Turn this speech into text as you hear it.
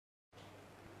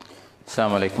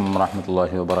Assalamualaikum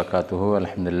warahmatullahi wabarakatuh.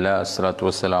 Alhamdulillah, assalatu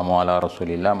wassalamu ala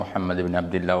rasulillah Muhammad ibn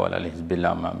Abdullah wa alihi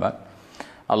hizbillah amma ba'd.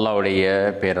 அல்லாஹ்வுடைய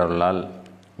பேரருளால்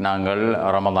நாங்கள்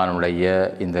ரமதானுடைய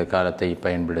இந்த காலத்தை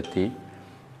பயன்படுத்தி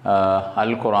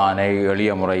அல் குர்ஆனை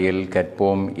எளிய முறையில்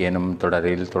கற்போம் எனும்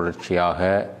தொடரில் தொடர்ச்சியாக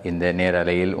இந்த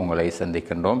நேரலையில் உங்களை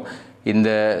சந்திக்கின்றோம். இந்த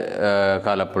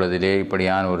காலப்பொழுதிலே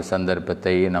இப்படியான ஒரு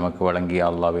சந்தர்ப்பத்தை நமக்கு வழங்கிய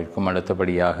அல்லாஹ்விற்கும்,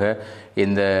 அடுத்தபடியாக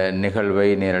இந்த நிகழ்வை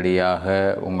நேரடியாக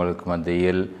உங்களுக்கு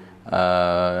மத்தியில்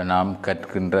நாம்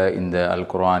கற்கின்ற இந்த அல்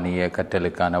குர்ஆனிய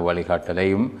கற்றலுக்கான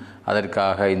வழிகாட்டலையும்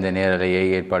அதற்காக இந்த நேரலையை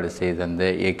ஏற்பாடு செய்த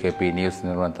ஏகேபி நியூஸ்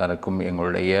நிறுவனத்தாருக்கும்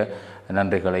எங்களுடைய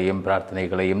நன்றிகளையும்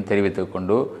பிரார்த்தனைகளையும் தெரிவித்துக்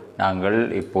கொண்டு நாங்கள்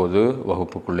இப்போது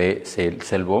வகுப்புக்குள்ளே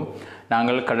செல்வோம்.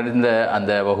 நாங்கள் கடந்த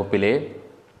அந்த வகுப்பிலே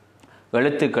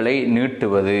எழுத்துக்களை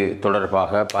நீட்டுவது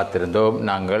தொடர்பாக பார்த்திருந்தோம்.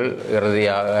 நாங்கள்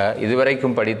இறுதியாக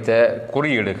இதுவரைக்கும் படித்த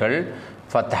குறியீடுகள்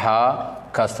ஃபத்ஹா,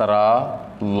 கஸ்ரா,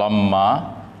 லம்மா,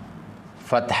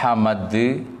 ஃபத்ஹா மத்து,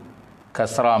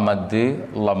 கஸ்ரா மத்து,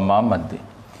 லம்மா மத்து,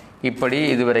 இப்படி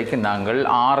இதுவரைக்கும் நாங்கள்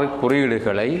 6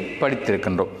 குறியீடுகளை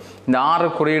படித்திருக்கின்றோம். இந்த 6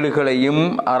 குறியீடுகளையும்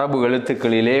அரபு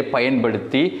எழுத்துக்களிலே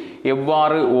பயன்படுத்தி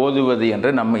எவ்வாறு ஓதுவது என்று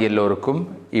நம்ம எல்லோருக்கும்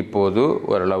இப்போது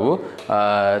ஓரளவு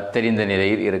தெரிந்த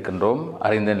நிலையில் இருக்கின்றோம்,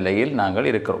 அறிந்த நிலையில் நாங்கள்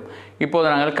இருக்கிறோம். இப்போது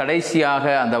நாங்கள் கடைசியாக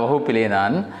அந்த வகுப்பிலே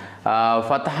நான்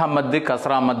ஃபத்ஹா மத்து,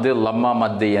 கஸ்ரா மத்து, லம்மா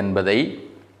மத்து என்பதை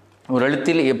ஒரு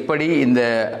எழுத்தில் எப்படி இந்த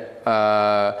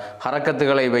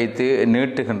ஹரக்கத்துகளை வைத்து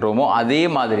நீட்டுகின்றோமோ அதே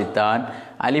மாதிரி தான்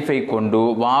அலிஃபை கொண்டு,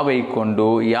 வாவை கொண்டு,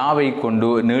 யாவை கொண்டு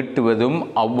நீட்டுவதும்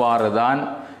அவ்வாறு தான்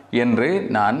என்று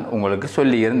நான் உங்களுக்கு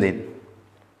சொல்லியிருந்தேன்.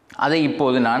 அதை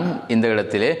இப்போது நான் இந்த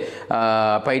இடத்திலே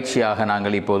பயிற்சியாக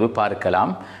நாங்கள் இப்போது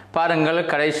பார்க்கலாம். பாருங்கள்,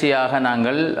 கடைசியாக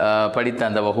நாங்கள் படித்த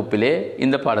அந்த வகுப்பிலே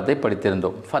இந்த பாடத்தை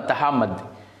படித்திருந்தோம். ஃபத்ஹா மத்,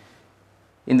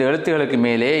 இந்த எழுத்துகளுக்கு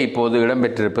மேலே இப்போது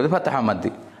இடம்பெற்றிருப்பது ஃபத்ஹா மத்.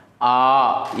 ஆ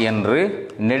என்று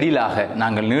நெடிலாக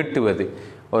நாங்கள் நீட்டுவது.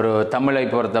 ஒரு தமிழை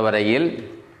பொறுத்தவரையில்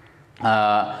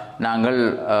நாங்கள்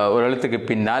ஒரு எழுத்துக்கு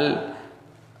பின்னால்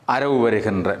அரவு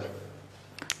வருகின்ற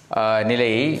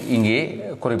நிலையை இங்கே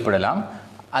குறிப்பிடலாம்.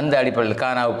 அந்த அடிப்படையில்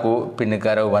கானாவுக்கு பின்னுக்கு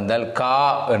அரவு வந்தால் கா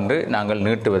என்று நாங்கள்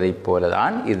நீட்டுவதைப்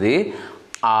போலதான் இது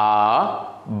ஆ,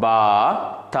 பா,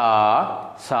 தா,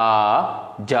 சா,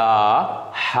 ஜா,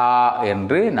 ஹா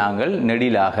என்று நாங்கள்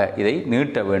நெடிலாக இதை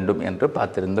நீட்ட வேண்டும் என்று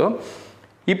பார்த்திருந்தோம்.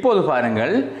 இப்போது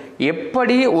பாருங்கள்,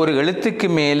 எப்படி ஒரு எழுத்துக்கு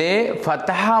மேலே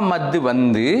ஃபத்ஹா மத்து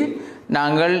வந்து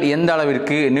நாங்கள் எந்த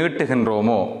அளவிற்கு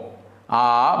நீட்டுகின்றோமோ, ஆ,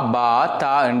 பா,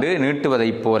 தா என்று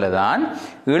நீட்டுவதைப் போலதான்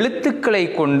எழுத்துக்களை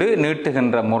கொண்டு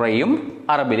நீட்டுகின்ற முறையும்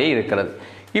அரபிலே இருக்கிறது.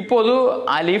 இப்போது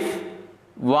அலிஃப்,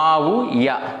 வாவு,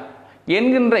 யா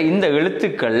என்கின்ற இந்த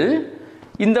எழுத்துக்கள்,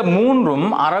 இந்த மூன்றும்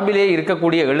அரபிலே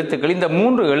இருக்கக்கூடிய எழுத்துக்கள், இந்த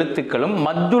 3 எழுத்துக்களும்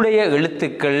மத்துடைய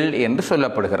எழுத்துக்கள் என்று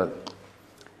சொல்லப்படுகிறது.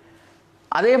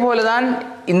 அதே போலதான்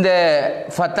இந்த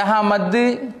ஃபத்ஹா மத்து,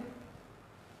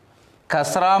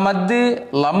 கஸ்ரா மத்து,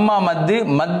 லம்மா மத்து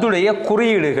மத்துடைய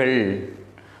குறியீடுகள்,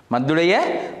 மத்துடைய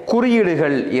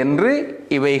குறியீடுகள் என்று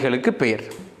இவைகளுக்கு பெயர்.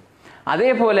 அதே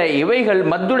போல இவைகள்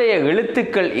மத்துடைய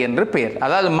எழுத்துக்கள் என்று பெயர்.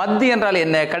 அதாவது மத்து என்றால்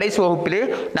என்ன? கடைசி வகுப்பிலே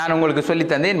நான் உங்களுக்கு சொல்லி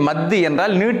தந்தேன். மத்து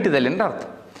என்றால் நீட்டுதல் என்ற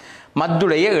அர்த்தம்.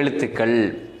 மத்துடைய எழுத்துக்கள்.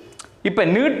 இப்ப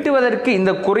நீட்டுவதற்கு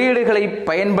இந்த குறியீடுகளை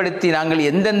பயன்படுத்தி நாங்கள்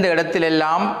எந்தெந்த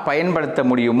இடத்திலெல்லாம் பயன்படுத்த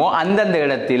முடியுமோ அந்தந்த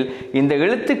இடத்தில் இந்த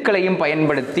எழுத்துக்களையும்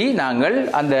பயன்படுத்தி நாங்கள்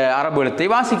அந்த அரபு எழுத்தை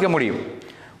வாசிக்க முடியும்.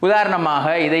 உதாரணமாக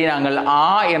இதை நாங்கள் ஆ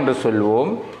என்று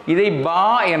சொல்வோம், இதை பா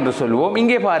என்று சொல்வோம்.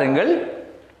 இங்கே பாருங்கள்,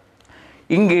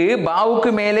 இங்கு பாவுக்கு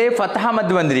மேலே ஃபத்ஹா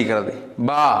மத் வந்திருக்கிறது,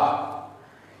 பா.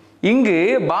 இங்கு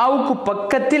பாவுக்கு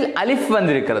பக்கத்தில் அலிஃப்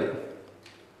வந்திருக்கிறது,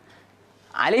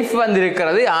 அலிஃப்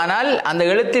வந்திருக்கிறது. ஆனால் அந்த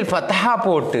எழுத்தில் ஃபத்ஹா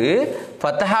போட்டு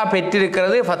ஃபத்ஹா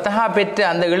பெற்றிருக்கிறது. ஃபத்ஹா பெற்ற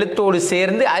அந்த எழுத்தோடு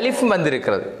சேர்ந்து அலிஃப்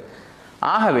வந்திருக்கிறது.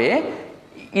 ஆகவே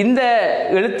இந்த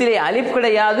எழுத்திலே அலிஃப்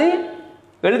கிடையாது,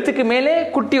 எழுத்துக்கு மேலே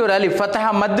குட்டி ஒரு அலிஃப்,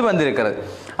 ஃபத்ஹா மத் வந்திருக்கிறது.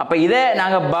 அப்ப இதை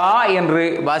நாங்கள் பா என்று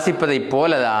வாசிப்பதை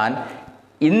போலதான்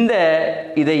இந்த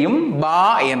இதையும் பா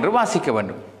என்று வாசிக்க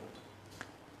வேண்டும்.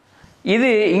 இது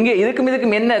இங்கே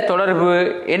இதுக்கும் என்ன தொடர்பு,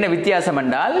 என்ன வித்தியாசம்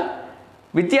என்றால்,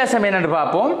 வித்தியாசம் என்னென்று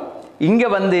பார்ப்போம். இங்கே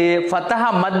வந்து ஃபத்ஹா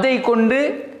மத்தை கொண்டு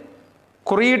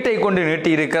குறியீட்டை கொண்டு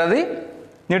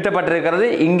நீட்டப்பட்டிருக்கிறது.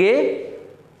 இங்கே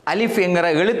அலிஃப் என்கிற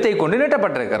எழுத்தை கொண்டு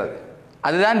நீட்டப்பட்டிருக்கிறது.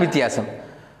 அதுதான் வித்தியாசம்.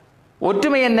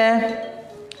 ஒற்றுமை என்ன?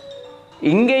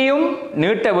 இங்கேயும்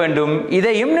நீட்ட வேண்டும்,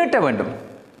 இதையும் நீட்ட வேண்டும்.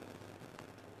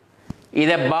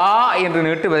 இதை பா என்று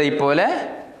நீட்டுவதைப் போல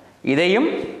இதையும்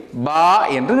பா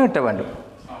என்று நீட்ட வேண்டும்.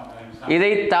 இதை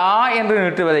தா என்று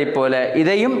நீட்டுவதைப் போல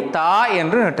இதையும் தா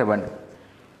என்று நீட்ட வேண்டும்.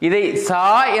 இதை சா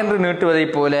என்று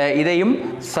நீட்டுவதைப் போல இதையும்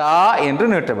சா என்று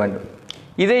நீட்ட வேண்டும்.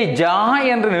 இதை ஜா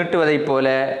என்று நீட்டுவதைப் போல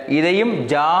இதையும்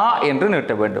ஜா என்று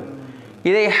நீட்ட வேண்டும்.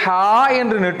 இதை ஹா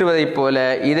என்று நீட்டுவதைப் போல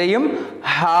இதையும்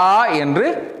ஹா என்று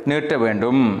நீட்ட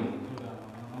வேண்டும்.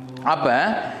 அப்ப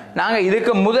நாங்கள்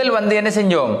இதுக்கு முதல் என்ன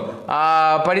செஞ்சோம்,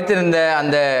 படித்திருந்த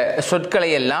அந்த சொற்களை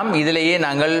எல்லாம் இதிலேயே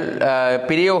நாங்கள்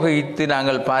பிரயோகித்து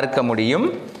நாங்கள் பார்க்க முடியும்.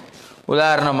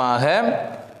 உதாரணமாக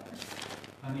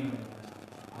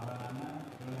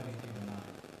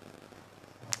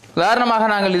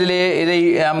நாங்கள் இதை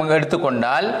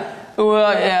எடுத்துக்கொண்டால்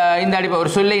இந்த அடிப்படை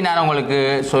ஒரு சொல்லை நான் உங்களுக்கு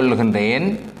சொல்லுகின்றேன்.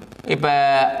 இப்ப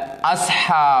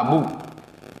அஸ்ஹாபு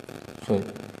சொல்,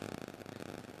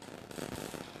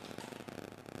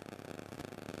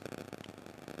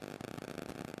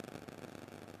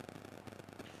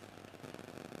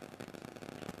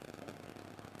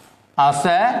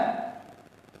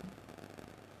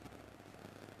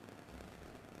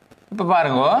 இப்ப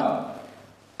பாருங்க,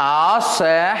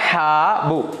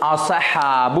 அஸ்ஹாபு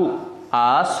அஸ்ஹாபு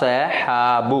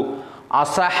அஸ்ஹாபு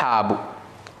அஸ்ஹாபு.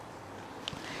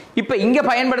 இப்ப இங்க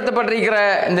பயன்படுத்தப்பட்டிருக்கிற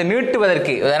இந்த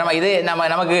நீட்டுவதற்கு இது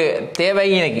நமக்கு தேவை.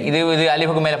 இது இது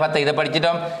அலிஃபுக்கு மேல பத்த இதை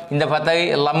படிச்சிட்டோம், இந்த பத்தை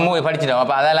லம்மு படிச்சிட்டோம்.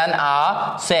 அப்ப அதெல்லாம்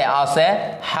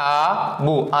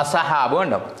அஸ்ஹாபு அஸ்ஹாபு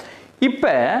வேண்டும். இப்ப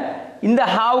இந்த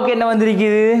ஹாவுக்கு என்ன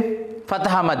வந்திருக்குது,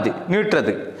 ஃபத்ஹா மத்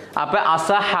நீட்டுறது. அப்ப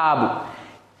அஸ்ஹாபு.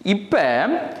 இப்ப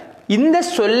இந்த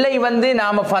சொல்லை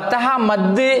நாம ஃபத்ஹா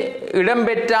மத்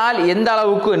இடம்பெற்றால் எந்த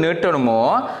அளவுக்கு நீட்டணுமோ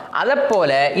அதை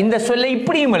போல இந்த சொல்லை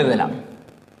இப்படியும் எழுதலாம்.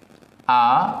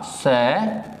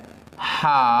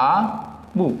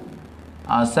 அஸ்ஹாபு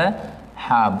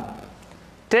அஸ்ஹாபு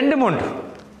 2 3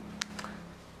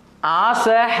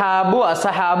 அஸ்ஹாபு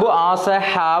அஸ்ஹாபு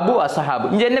அஸ்ஹாபு அஸ்ஹாபு.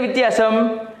 இங்க என்ன வித்தியாசம்,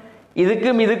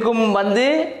 இதுக்கும்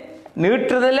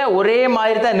நீட்டுறதுல ஒரே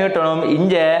மாதிரி தான் நீட்டணும்.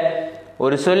 இங்க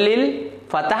ஒரு சொல்லில்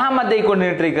ஃபத்ஹா மத்தை கொண்டு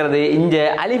நீட்டிருக்கிறது, இங்க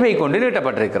அலிஃபை கொண்டு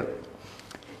நீட்டப்பட்டிருக்கிறது.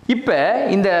 இப்ப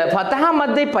இந்த ஃபத்ஹா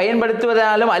மத்தை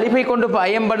பயன்படுத்துவதாலும் அலிஃபை கொண்டு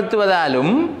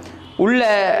பயன்படுத்துவதாலும் உள்ள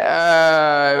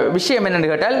விஷயம் என்னன்னு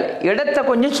கேட்டால் இடத்தை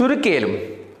கொஞ்சம் சுருக்கேலும்.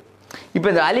 இப்ப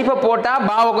இந்த அலிஃபை போட்டா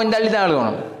பாவை கொஞ்சம் தள்ளி தான்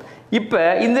எழுதணும். இப்ப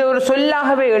இந்த ஒரு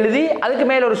சொல்லாகவே எழுதி அதுக்கு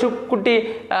மேல ஒரு குட்டி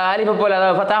அலிஃபை போல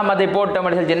ஃபத்ஹா மத்தை போட்டோம்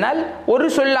அப்படின்னு சொன்னால் ஒரு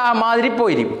சொல்லா மாதிரி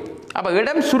போயிடும். அப்ப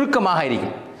இடம் சுருக்கமாக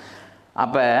இருக்கும்.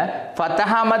 அப்ப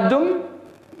ஃபத்ஹா மத்தும்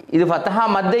இது ஃபத்ஹா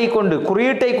மத்தை கொண்டு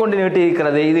குறியீட்டை கொண்டு நீட்டி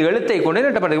இருக்கிறது, இது எழுத்தை கொண்டு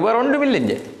நீட்டப்பட்டிருக்கு. வேற ஒன்றும்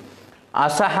இல்லைங்க.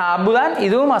 அஸ்ஹாபு தான்,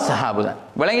 இதுவும் அஸ்ஹாபு தான்.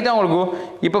 விளங்கிட்டா உங்களுக்கு?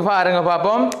 இப்ப பாருங்க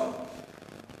பார்ப்போம்.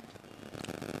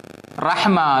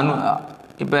 ரஹ்மான்,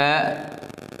 இப்ப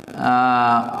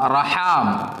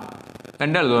ரஹாம்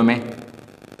ரெண்டு எழுதுவோமே.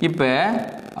 இப்ப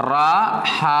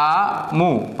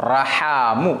ரஹாமு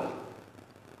ரஹாமு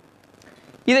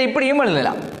இதை இப்படியும்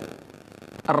எழுதலாம்.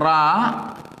 ரஹாமு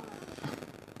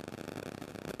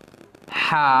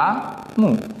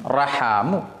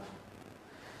ரஹாமு.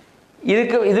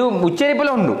 இது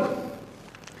உச்சரிப்பில் உண்டு.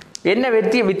 என்ன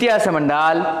வித்தியாசம்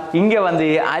என்றால் இங்க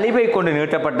அலிஃபை கொண்டு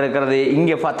நீட்டப்பட்டிருக்கிறது,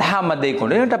 இங்க ஃபத்ஹா மத்தை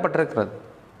கொண்டு நீட்டப்பட்டிருக்கிறது.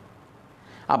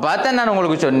 அப்ப அதான் நான்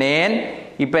உங்களுக்கு சொன்னேன்.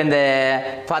 இப்ப இந்த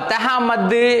ஃபத்ஹா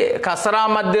மத்து கஸ்ரா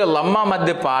மத்து லம்மா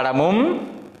மத்து பாடமும்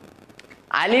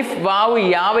அலிஃப் வாவு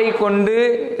யாவை கொண்டு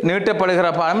நீட்டப்படுகிற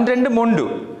பாடம் 2 உண்டு.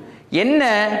 என்ன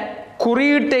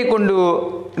குறியீட்டை கொண்டு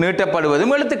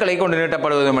நீட்டப்படுவதும் எழுத்துக்களை கொண்டு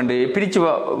நீட்டப்படுவதும் என்று பிரித்து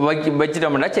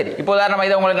வச்சிட்டோம்னா சரி. இப்போ உதாரணமாக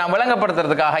இதை உங்களுக்கு நான்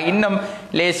விளங்கப்படுத்துறதுக்காக இன்னும்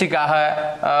லேசிக்காக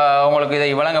உங்களுக்கு இதை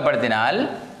விளங்கப்படுத்தினால்,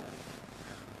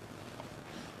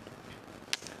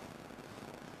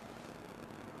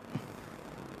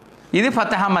 இது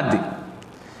ஃபத்ஹா மத்.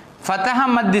 ஃபத்ஹா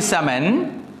மத் சமன்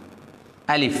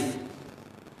அலிஃப்.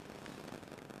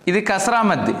 இது கஸ்ரா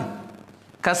மத்.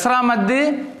 கஸ்ரா மத்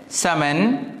சமன்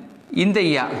இந்த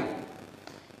யா.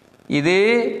 இது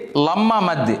லம்மா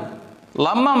மத்.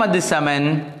 லம்மா மத் சமன்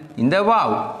இந்த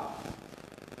வாவ்.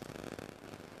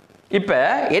 இப்ப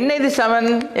என்ன இது சமன்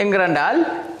என்கிறால்,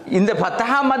 இந்த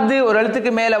ஃபத்ஹா மத் ஒரு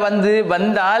எழுத்துக்கு மேல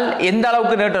வந்தால் எந்த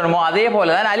அளவுக்கு நீட்டணுமோ அதே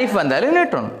போலதான் அலிஃப் வந்தாலும்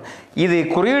நீட்டணும். இது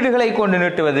குறியீடுகளை கொண்டு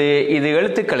நீட்டுவது, இது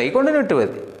எழுத்துக்களை கொண்டு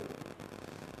நீட்டுவது.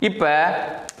 இப்ப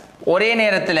ஒரே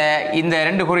நேரத்தில் இந்த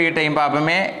 2 குறியீட்டையும்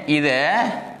பார்ப்போமே. இத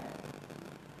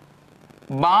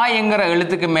பா என்கிற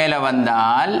எழுத்துக்கு மேல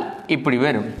வந்தால் இப்படி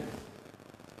வரும்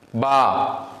பா.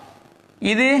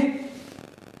 இது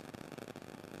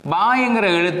பா என்கிற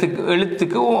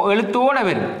எழுத்தோட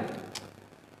வரும்.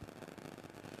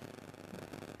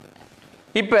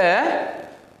 இப்ப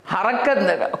ஹரக்கத்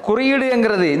குறியீடு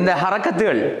என்கிறது, இந்த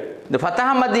ஹரக்கத்துகள், இந்த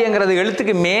ஃபத்ஹா மத் என்கிறது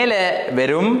எழுத்துக்கு மேல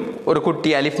வெறும் ஒரு குட்டி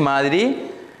அலிஃப் மாதிரி.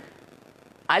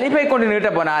 அலிஃபை கொண்டு நீட்ட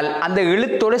போனால் அந்த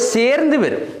எழுத்தோடு சேர்ந்து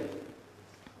வரும்.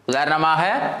 உதாரணமாக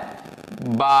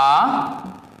பா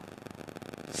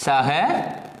சஹ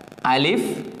அலிஃப்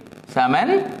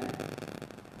சமன்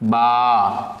பா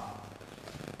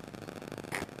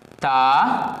தா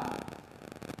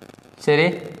சரி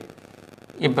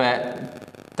இப்போ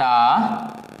தா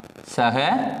சக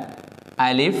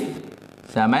அலிஃப்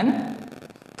சமன்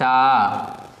தா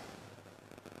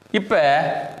இப்போ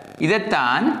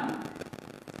இதைத்தான்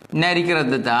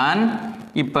நரிக்கிறது தான்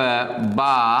இப்போ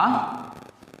பா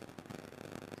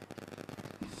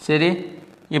சரி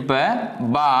இப்போ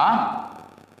பா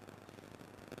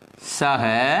சஹ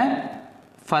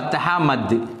ஃபத்ஹா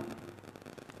மத்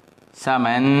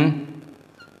சமன்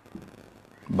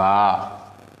பா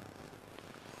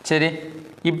சரி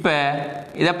இப்போ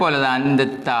இதை போல தான் இந்த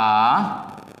தா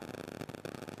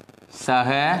சஹ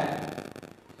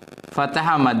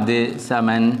ஃபத்ஹா மத்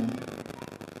சமன்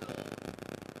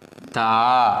தா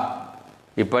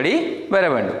இப்படி வர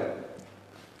வேண்டும்.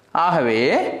 ஆகவே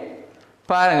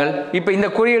பாருங்கள் இப்போ இந்த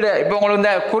குறியீடு இப்போ உங்களுக்கு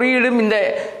இந்த குறியீடும் இந்த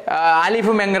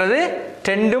அலிஃபும் என்கிறது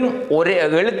ரெண்டும் ஒரே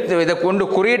எழுத்து இதை கொண்டு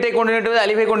குறியீட்டை கொண்டு நீட்டுவது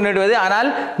அலிஃபை கொண்டு நீட்டுவது ஆனால்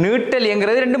நீட்டல்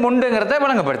என்கிறது ரெண்டும் ஒன்றுங்கிறத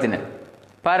வழங்கப்படுத்தினேன்.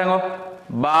 பாருங்க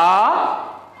பா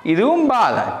இதுவும் பா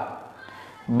தான்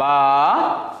பா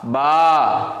பா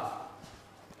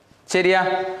சரியா.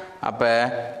 அப்போ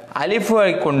அலிஃபை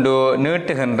கொண்டு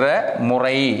நீட்டுகின்ற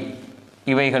முறை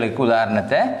இவைகளுக்கு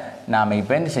உதாரணத்தை நாம்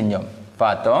இப்போ என்ன செஞ்சோம்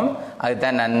பார்த்தோம்.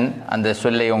 அதுதான் நான் அந்த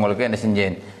சொல்லை உங்களுக்கு என்ன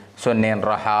செஞ்சேன் சொன்னேன்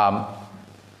ரஹாம்.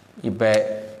 இப்போ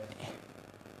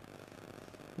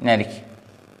நரிக்கு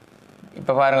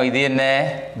இப்போ பாருங்க இது என்ன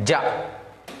ஜா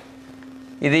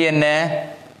இது என்ன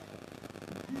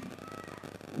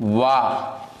வா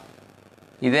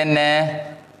இது என்ன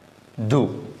து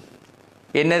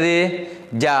என்னது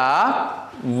ஜா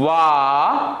வா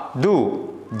து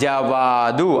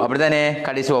ஜவாது அப்படித்தானே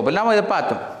கடைசி வகுப்பில் நாம் இதை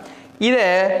பார்த்தோம். இதை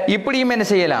இப்படியும் என்ன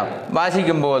செய்யலாம்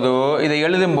வாசிக்கும் போது இதை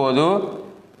எழுதும் போது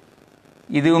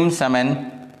இதுவும் சமன்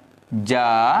ஜா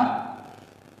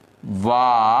வா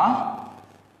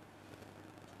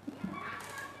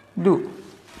து.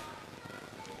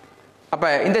 அப்ப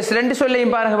இந்த ரெண்டு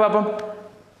சொல்லையும் பாருங்க பாப்போம்.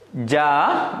 ஜா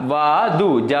வா து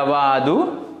ஜவாது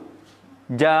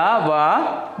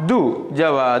ஜவாது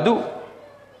ஜவாது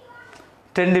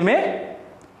ரெண்டுமே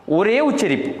ஒரே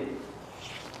உச்சரிப்பு.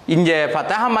 இங்கே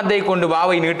ஃபத்ஹா மத்தை கொண்டு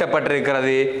வாவை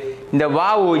நீட்டப்பட்டிருக்கிறது. இந்த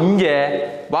வாவு இங்கே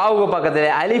வாவுக்கு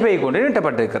பக்கத்தில் அலிஃபை கொண்டு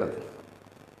நீட்டப்பட்டிருக்கிறது.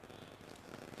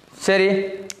 சரி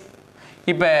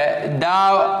இப்போ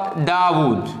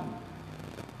தாவூத்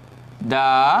தா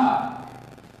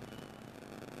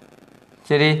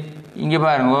சரி இங்கே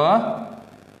பாருங்க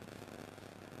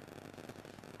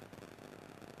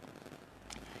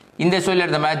இந்த சொல்லி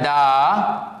எடுத்த மாதிரி தா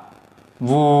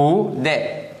வூ தே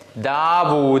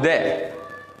தாவூதே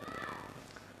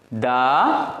தா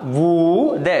வூ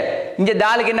தே. இங்க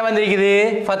தாலுக்கு என்ன வந்திருக்குது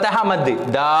ஃபத்ஹா மத்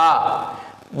தா.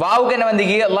 வாவுக்கு என்ன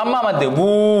வந்திருக்கு லம்மா மத் வூ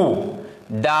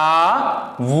தா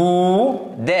வூ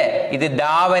தே. இது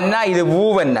தாவன்னா இது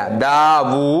வூவன்னா தா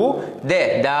வூ தே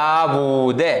தா வூ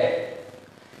தே.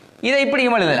 இதை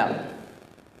இப்படியும் எழுதலாம்.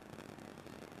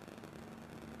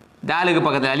 தாலுக்கு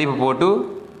பக்கத்தில் அலிஃப் போட்டு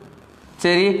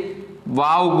சரி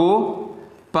வாவுக்கு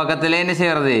பக்கத்தில் என்ன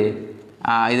செய்யறது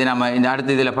இது நம்ம இந்த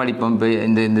அடுத்த இதில் படிப்போம். இப்போ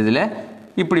இந்த இதில்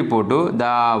இப்படி போட்டு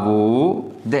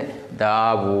தாவூதே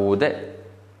தாவூதே.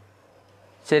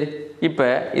 சரி இப்போ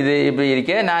இது இப்படி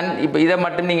இருக்க நான் இப்போ இதை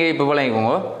மட்டும் நீங்கள் இப்போ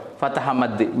விளங்கிக்கோங்க. ஃபத்ஹா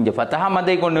மத் இங்கே ஃபத்ஹா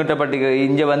மத்தை கொண்டு நீட்டப்பட்டிருக்கிறது.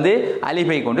 இங்கே வந்து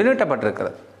அலிஃபை கொண்டு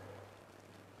நீட்டப்பட்டிருக்கிறது.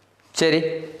 சரி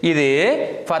இது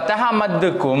ஃபத்ஹா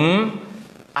மத்துக்கும்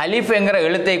அலிஃப் என்கிற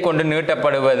எழுத்தை கொண்டு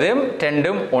நீட்டப்படுவது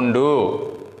ரெண்டும் உண்டு.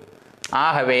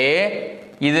 ஆகவே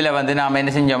இதில் வந்து நாம்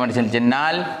என்ன செஞ்சோம்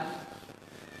சொன்னால்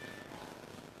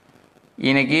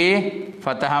இன்னைக்கு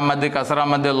ஃபத்ஹா மத் கஸ்ரா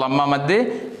மத் லம்மா மத்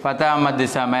ஃபத்ஹா மத்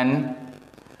சமன்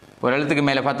ஒரு எழுத்துக்கு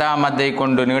மேலே ஃபத்ஹா மத்தை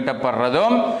கொண்டு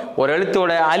நீட்டப்படுறதும் ஒரு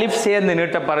எழுத்தோட அலிஃப் சேர்ந்து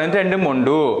நீட்டப்படுறதும் ரெண்டும்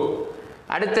உண்டு.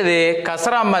 அடுத்தது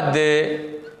கஸ்ரா மத்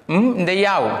இந்த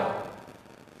யாவும்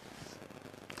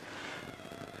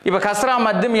இப்போ கஸ்ரா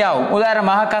மத்தும் யாவும்.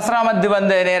 உதாரணமாக கஸ்ரா மத்து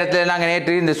வந்த நேரத்தில் நாங்கள்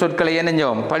நேற்று இந்த சொற்களை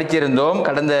என்னஞ்சோம் படிச்சிருந்தோம்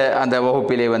கடந்த அந்த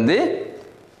வகுப்பிலே வந்து.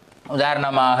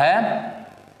 உதாரணமாக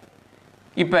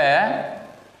இப்போ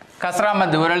கஸ்ரா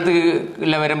மத்து ஒரு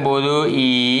எழுத்துக்குள்ள வரும்போது இ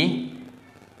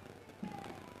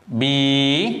பி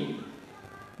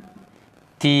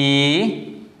தி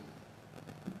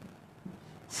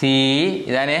சி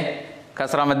இதானே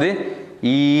கஸ்ரா மத்து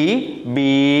இ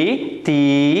be the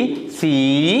C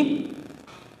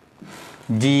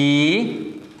G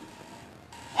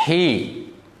he.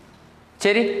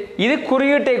 சரி இது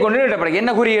குறியீட்டை கொண்டு நீட்டப்படும்.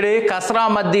 என்ன குறியீடு கஸ்ரா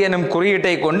மத் எனும்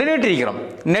குறியீட்டை கொண்டு நீட்டிருக்கிறோம்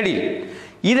நெடில்.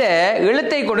 இதை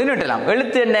எழுத்தை கொண்டு நீட்டலாம்.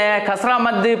 எழுத்து என்ன கஸ்ரா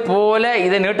மத் போல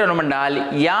இதை நீட்டணும் என்றால்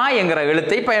யா என்கிற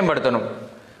எழுத்தை பயன்படுத்தணும்.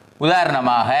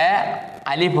 உதாரணமாக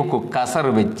அலிஃபுக்கு கசர்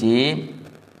வச்சு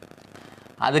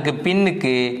அதுக்கு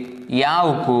பின்னுக்கு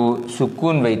யாவுக்கு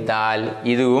சுக்கூன் வைத்தால்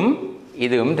இதுவும்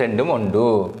இதுவும் ரெண்டும் உண்டு.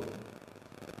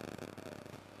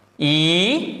 ஈ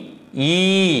ஈ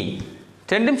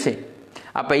ரெண்டும் சரி.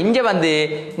 அப்போ இங்கே வந்து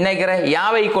நினைக்கிற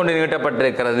யாவை கொண்டு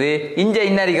நீட்டப்பட்டிருக்கிறது, இங்கே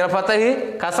இன்னிக்கிற ஃபத்தஹு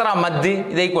கசரா மத்து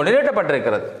இதை கொண்டு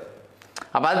நீட்டப்பட்டிருக்கிறது.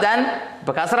 அப்போ அதுதான்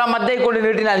இப்போ கசரா மத்தை கொண்டு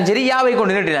நீட்டினாலும் சரி, யாவை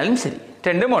கொண்டு நீட்டினாலும் சரி,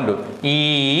 ரெண்டும் உண்டு. ஈ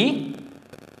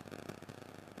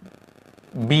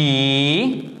be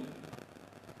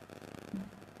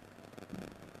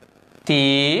the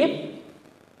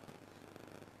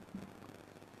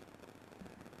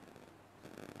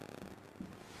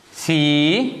C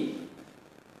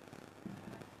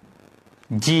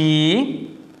G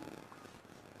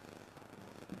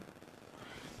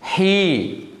he.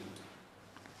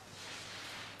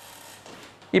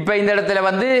 இப்போ இந்த இடத்துல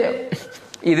வந்து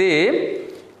இது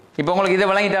இப்போ உங்களுக்கு இதை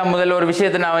வழங்கிட்டா முதல்ல ஒரு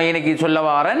விஷயத்தை நான் இன்னைக்கு சொல்ல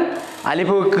வாரேன்.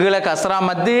 அலிஃபுக்கு கீழே கஸ்ரா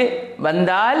மத்து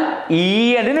வந்தால் ஈ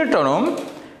என்று நிட்டணும்.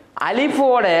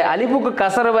 அலிஃபுக்கு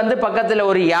கசர் வந்து பக்கத்தில்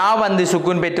ஒரு யா வந்து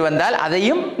சுக்குன் பெற்று வந்தால்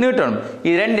அதையும் நீட்டணும்.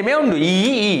 இது ரெண்டுமே உண்டு. ஈ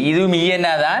ஈ இதுவும்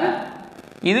ஈயனா தான்,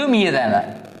 இதுவும் ஈயதான் தான்.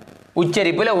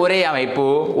 உச்சரிப்பில் ஒரே அமைப்பு,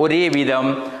 ஒரே விதம்.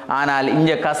 ஆனால்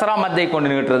இங்கே கசரா மத்தை கொண்டு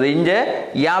நீட்டுறது, இங்கே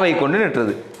யாவை கொண்டு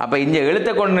நீட்டுறது. அப்போ இங்கே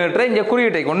எழுத்தை கொண்டு நீட்டுறேன், இங்கே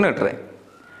குறியீட்டை கொண்டு நீட்டுறேன்.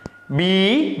 B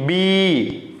be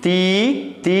the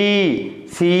the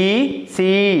C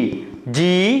C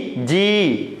G G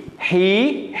he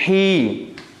he.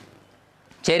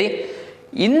 சரி,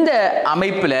 இந்த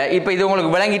அமைப்பில் இப்போ இது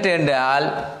உங்களுக்கு விளங்கிட்டு என்றால்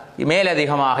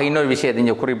மேலதிகமாக இன்னொரு விஷயத்தை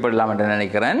இங்கே குறிப்பிடலாம் என்று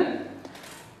நினைக்கிறேன்.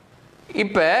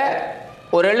 இப்போ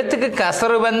ஒரு எழுத்துக்கு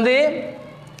கசரு வந்து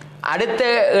அடுத்த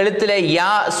எழுத்துல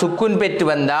யா சுக்குன் பெற்று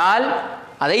வந்தால்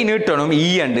அதை நீட்டணும் ஈ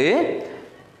என்று.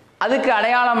 அதுக்கு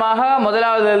அடையாளமாக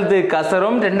முதலாவது எழுத்து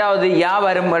கசரும், ரெண்டாவது யா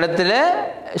வரும் இடத்துல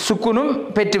சுக்குனும்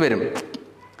பெற்று வரும்.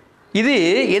 இது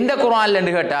எந்த குர்ஆன்ல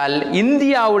என்று கேட்டால்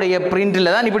இந்தியாவுடைய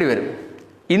பிரிண்டில் தான் இப்படி வரும்.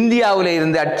 இந்தியாவில்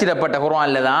இருந்து அச்சிடப்பட்ட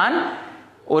குர்ஆன்ல தான்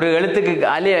ஒரு எழுத்துக்கு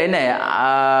என்ன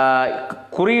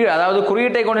அதாவது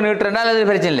குறியீட்டை கொண்டு நீட்டுறதுனால அது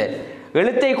பிரச்சனை இல்லை.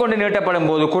 எழுத்தை கொண்டு நீட்டப்படும்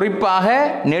போது குறிப்பாக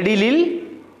நெடிலில்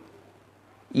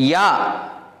யா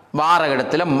வார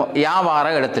இடத்துல, யா வார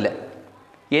இடத்துல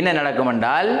என்ன நடக்கும்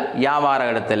என்றால், யா வார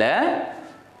இடத்துல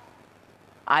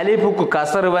அலிஃபுக்கு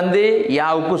கசர் வந்து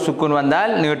யாவுக்கு சுக்குன்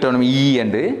வந்தால் நீட்டணும் ஈ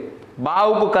என்று.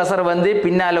 பாவுக்கு கசர் வந்து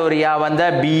பின்னால் ஒரு யா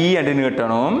வந்தால் பி என்று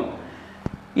நீட்டணும்.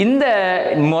 இந்த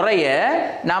முறையை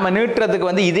நாம் நீட்டுறதுக்கு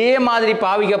வந்து இதே மாதிரி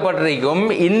பாவிக்கப்பட்டிருக்கும்.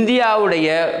 இந்தியாவுடைய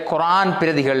குர்ஆன்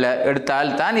பிரதிகளில்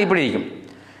எடுத்தால் தான் இப்படி இருக்கும்.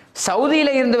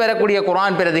 சவுதியில் இருந்து வரக்கூடிய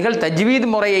குர்ஆன் பிரதிகள் தஜ்வீத்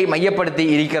முறையை மையப்படுத்தி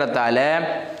இருக்கிறதால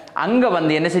அங்கே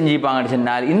வந்து என்ன செஞ்சுப்பாங்கன்னு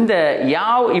சொன்னால் இந்த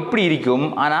யாவ் இப்படி இருக்கும்,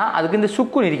 ஆனால் அதுக்கு இந்த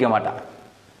சுக்குன் இருக்க மாட்டான்,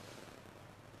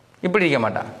 இப்படி இருக்க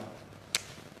மாட்டான்,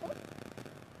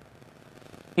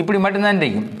 இப்படி மட்டும்தான்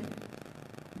இருக்கும்.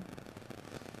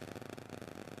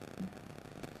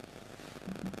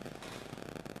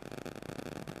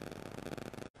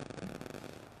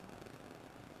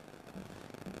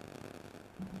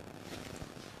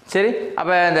 சரி,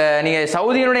 அப்போ இந்த நீங்கள்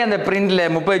சவுதியினுடைய அந்த பிரிண்டில்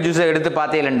 30 ஜூஸை எடுத்து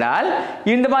பார்த்தீர்கள் என்றால்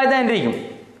இந்த மாதிரி தான் இருக்கும்.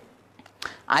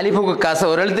 அலிஃபுக்கு கசர்,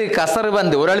 ஒரு எழுத்துக்கு கசர்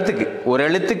வந்து ஒரு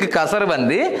எழுத்துக்கு கசர்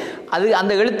வந்து அது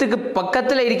அந்த எழுத்துக்கு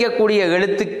பக்கத்தில் இருக்கக்கூடிய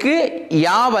எழுத்துக்கு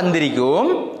யா வந்திருக்கும்.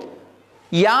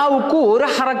 யாவுக்கு ஒரு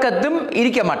ஹரக்கத்தும்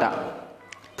இருக்க மாட்டான்.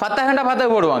 ஃபத்தஹண்டா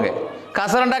ஃபத்தஹ் போடுவாங்க,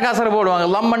 கசரண்டா கசர் போடுவாங்க,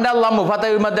 லம்மண்டா லம்மு,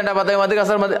 ஃபத்தஹ் மத்தண்டா ஃபத்தஹ் மத்து,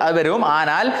 கசர் மத்து அது வரும்.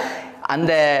 ஆனால்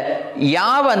அந்த யா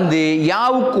வந்து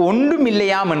யாவுக்கு ஒன்றும்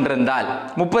இல்லையாம் என்றிருந்தால்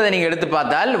 30 நீங்கள் எடுத்து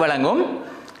பார்த்தால் விளங்கும்.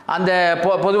 அந்த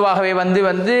பொதுவாகவே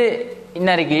வந்து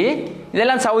இன்னைக்கு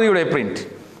இதெல்லாம் சவுதியுடைய பிரிண்ட்,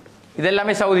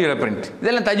 இதெல்லாமே சவுதியோட பிரிண்ட்,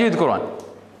 இதெல்லாம் தஜ்வீத் குர்ஆன்.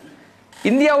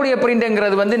 இந்தியாவுடைய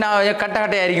பிரிண்ட்ங்கிறது வந்து நான்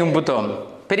கட்டையாக இருக்கும், புத்தகம்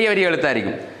பெரிய பெரிய எழுத்தாக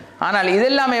இருக்கும். ஆனால்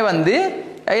இதெல்லாமே வந்து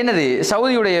என்னது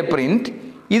சவுதியுடைய பிரிண்ட்.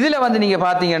 இதில் வந்து நீங்கள்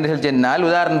பார்த்தீங்கன்னு சொல்லி சொன்னால்,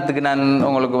 உதாரணத்துக்கு நான்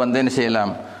உங்களுக்கு வந்து என்ன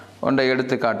செய்யலாம், ஒன்றை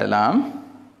எடுத்து காட்டலாம்.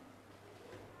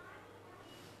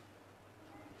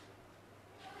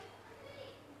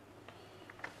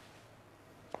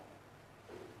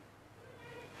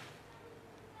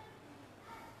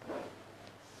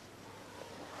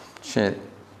 சரி,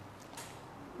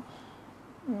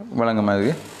 வழங்க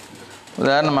மாதிரி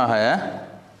உதாரணமாக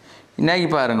இன்னைக்கு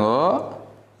பாருங்க,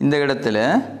 இந்த இடத்துல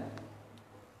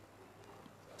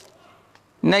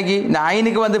இன்னைக்கு இந்த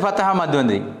ஐனுக்கு வந்து ஃபத்தஹா மத்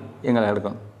வந்து எங்களை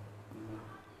எடுக்கணும்.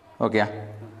 ஓகே,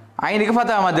 ஐனுக்கு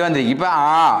ஃபத்தஹா மத் வந்து இப்போ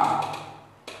ஆ,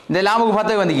 இந்த லாமுக்கு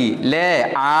ஃபத்தஹ் வந்து லே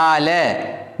ஆ லே,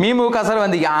 மீமுக்கு கசர்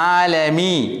வந்து ஆ லே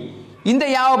மீ. இந்த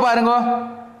யாவை பாருங்க,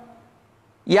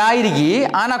 யா இருக்கு,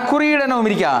 ஆனால் குறியீடனும்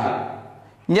இருக்கா.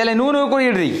 இங்கே நூனுக்கு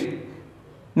குறியீடு இருக்கு.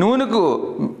 நூனுக்கு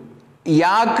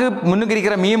யாக்கு முன்னுக்கு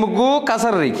இருக்கிற மீமுக்கு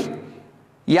கசர் இருக்கு,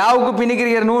 யாவுக்கு பின்னுக்கு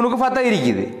இருக்கிற நூனுக்கு ஃபத்தா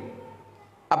இருக்குது.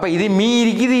 அப்ப இது மீ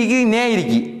இருக்குது, இது நே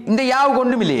இருக்கு, இந்த யாவுக்கு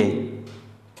ஒன்றும் இல்லையே.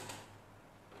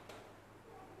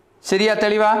 சரியா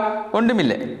தெளிவா? ஒன்றும்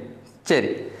இல்லை. சரி,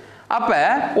 அப்ப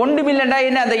ஒன்றும் இல்லைண்டா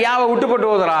என்ன அந்த யாவை விட்டு போட்டு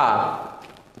ஓதுறா?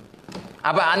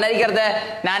 அப்ப அந்த அடிக்கிறத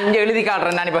நான் இங்க எழுதி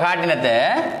காட்டுறேன். நான் இப்ப காட்டினத்தை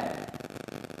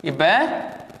இப்ப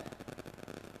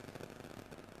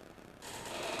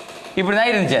இப்படிதான்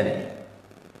இருந்துச்சு. அது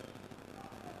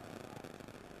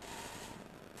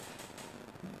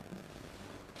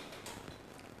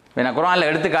நான் குர்ஆன்ல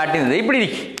எடுத்து காட்டினது இப்படி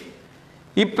இருக்கு.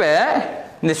 இப்ப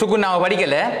இந்த சுக்குன் நாம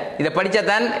படிக்கல, இதை படிச்சா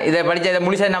தான் இதை படிச்சா இதை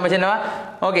முழுசா நம்ம சொன்னா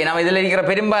ஓகே. நம்ம இதுல இருக்கிற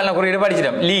பெரும்பாலான குறியீடு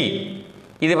படிச்சிட்டோம். லீ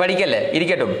இது படிக்கல,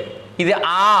 இருக்கட்டும். இது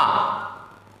ஆ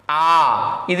ஆ,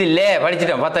 இது லே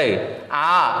படிச்சிட்டோம். பத்து ஆ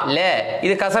லே,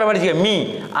 இது கசர படிச்சுக்க மீ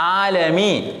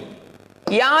ஆலமி.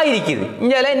 யா இருக்குது,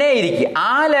 இங்க நே இருக்கு,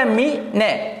 ஆலமி நே,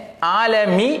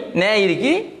 ஆலமி நே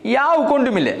இருக்கு, யாவு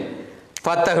கொண்டும் இல்லை.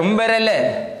 பத்தகும் பெறல,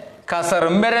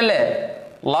 கசரும் பெறல,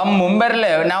 லம்மும் பெறல.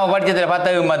 நாம படிச்சதுல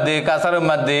பத்தகு மத்து, கசரு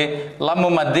மத்து, லம்மு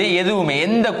மத்து எதுவுமே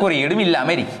எந்த குறியீடும்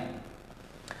இல்லாம இருக்கு.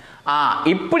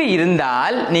 இப்படி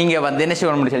இருந்தால் நீங்க வந்து என்ன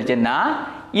செய்யணும் சொல்லிச்சேன்னா,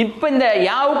 இப்ப இந்த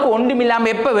யாவுக்கு ஒன்றும் இல்லாம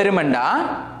எப்ப வருமெண்டா,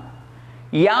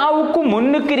 யாவுக்கு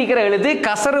முன்னுக்கு இருக்கிற எழுது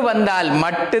கசரு வந்தால்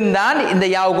மட்டும்தான் இந்த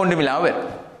யாவுக்கு ஒன்றும் இல்லாம வரும்.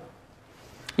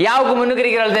 யாவுக்கு முன்னுக்கு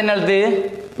இருக்கிற எழுது என்ன எழுத்து?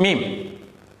 மீம்.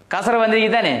 கசரு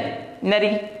வந்திருக்கு தானே,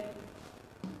 நரி.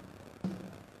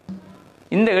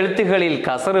 இந்த எழுத்துகளில்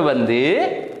கசரு வந்து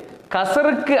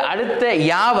கசருக்கு அடுத்த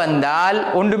யா வந்தால்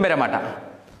ஒன்றும் பெற மாட்டான்.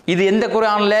 இது எந்த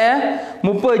குர்ஆன்ல?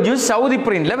 30 ஜூஸ் சவுதி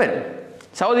பிரிண்ட்ல வரும்.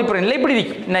 சவுதி பிரிண்ட்ல இப்படி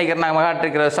இருக்கு. நம்ம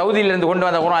காட்டிருக்கிற சவுதியிலிருந்து கொண்டு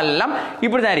வந்த குர்ஆன் எல்லாம்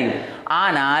இப்படிதான் இருக்கு.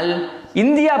 ஆனால்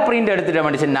இந்தியா பிரிண்ட்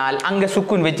எடுத்துட்டோம் சொன்னால் அங்க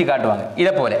சுக்குன் வச்சு காட்டுவாங்க.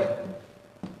 இதை போல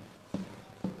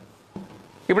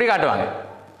இப்படி காட்டுவாங்க.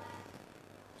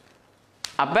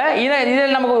 அப்ப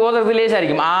இதில் நமக்கு ஓதுறது லேசா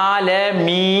இருக்கும். ஆல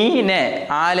மீன,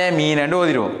 ஆல மீனு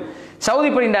ஓதிடுவோம். சவுதி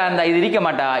பிரிண்டா இருந்தா இது இருக்க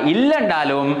மாட்டா.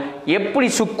 இல்லைண்டாலும் எப்படி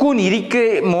சுக்கூன்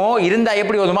இருக்குமோ இருந்தா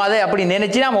எப்படி ஓதுமோ அதை அப்படி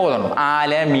நினைச்சு நாம ஓதணும்.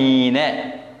 ஆல மீன.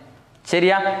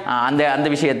 சரியா? அந்த அந்த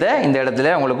விஷயத்தை இந்த இடத்துல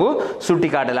உங்களுக்கு சுட்டி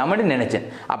காட்டலாம்னு நினைச்சேன்.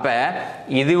 அப்ப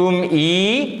இதுவும் ஈ,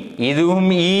 இதுவும்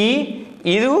ஈ,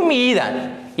 இதுவும் ஈ தான்.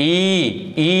 ஈ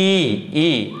ஈ ஈ,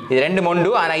 இது ரெண்டு மொண்டு.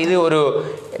 ஆனா இது ஒரு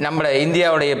நம்ம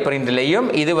இந்தியாவுடைய பிரிண்ட்லையும்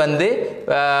இது வந்து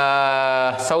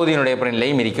சவுதியினுடைய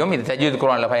பிரிண்ட்லையும் இருக்கும். இது தஜ்வீத்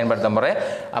குர்ஆன்ல பயன்படுத்த முறை.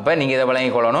 அப்ப நீங்க இதை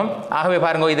விளங்கிக் கொள்ளணும். ஆகவே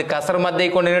பாருங்க, இது கசர் மத்தை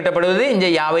கொண்டு நீட்டப்படுவது, இந்த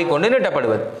யாவை கொண்டு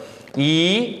நீட்டப்படுவது. இ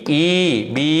இ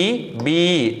B B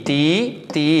D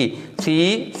D C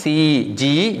C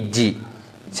G G.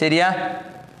 சரியா?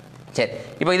 சரி,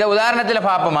 இப்போ இதை உதாரணத்தில்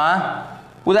பார்ப்போமா?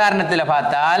 உதாரணத்தில்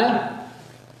பார்த்தால்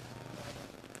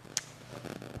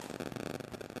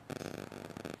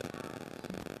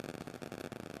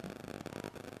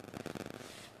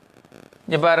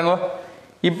பாருங்க,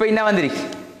 இப்ப என்ன வந்திருக்கு?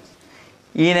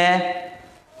 ஈன,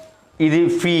 இது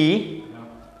ஃபீ,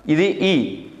 இது இ.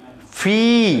 ஃபீ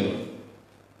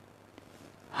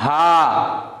ஹா,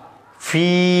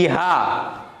 ஃபீஹா,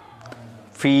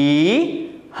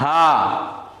 ஃபீஹா.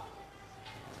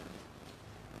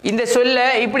 இந்த சொல்ல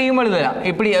இப்படியும் எழுதலாம்.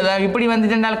 இப்படி இப்படி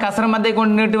வந்துட்டால் கசர மத்தை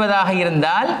கொண்டு நீட்டுவதாக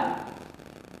இருந்தால்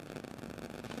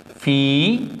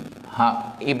ஃபீஹா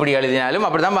இப்படி எழுதினாலும்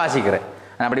அப்படிதான் வாசிக்கிறேன்.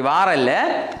 அப்படி வாரல்ல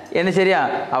என்ன? சரியா?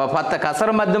 அவ பத்த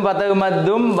கசரு மத்தும் பத்தகு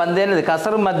மத்தும் வந்து என்னது?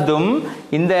 கசரு மத்தும்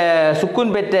இந்த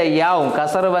சுக்குன் பெற்ற யாவும்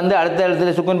கசரு வந்து அடுத்த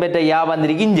எழுத்துல சுக்குன் பெற்ற யா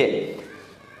வந்திருக்கு. இஞ்சு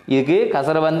இதுக்கு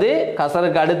கசரு வந்து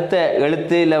கசருக்கு அடுத்த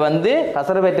எழுத்துல வந்து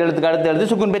கசரு பெற்ற எழுத்துக்கு அடுத்த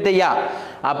எழுத்து சுக்குன் பெற்ற யா.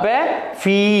 அப்ப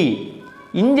ஃபீ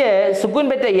இங்க சுக்குன்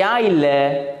பெற்ற யா இல்ல,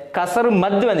 கசரு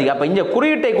மத்து வந்து. அப்ப இங்க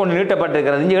குறியீட்டை கொண்டு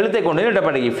நீட்டப்பட்டிருக்கிறது, இங்க எழுத்தை கொண்டு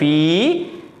நீட்டப்பட்டிருக்கு. ஃபீ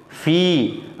ஃபீ.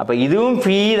 அப்ப இதுவும்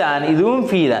ஃபீ தான், இதுவும்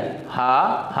ஃபீ தான். ஹா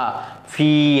ஹா,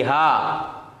 ஃபீஹா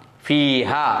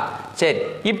ஃபீஹா. சரி,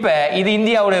 இப்ப இது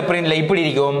இந்தியாவுடைய பிரிண்ட்ல இப்படி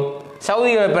இருக்கும்.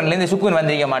 சவுதியோட பிரிண்ட்ல இந்த சுக்குன்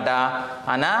வந்திருக்க மாட்டா.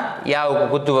 ஆனா யாவுக்கு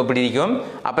குத்து அப்படி இருக்கும்.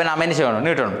 அப்ப நாம என்ன செய்யணும்?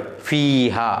 நீட்டணும்.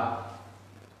 ஃபீஹா.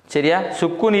 சரியா?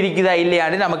 சுக்குன் இருக்குதா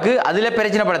இல்லையான்னு நமக்கு அதுல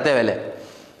பிரச்சனை பட தேவையில்லை.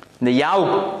 இந்த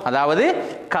யாவுக்கு, அதாவது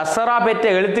கசரா பெற்ற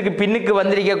எழுத்துக்கு பின்னுக்கு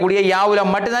வந்திருக்கக்கூடிய யாவுல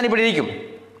மட்டும்தான் இப்படி இருக்கும்.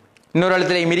 இன்னொரு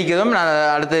எழுத்துல மிரிக்கிறதும் நான்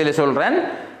அடுத்ததுல சொல்றேன்.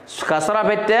 கசரா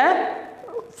பெற்ற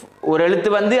ஒரு எழுத்து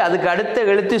வந்து அதுக்கு அடுத்த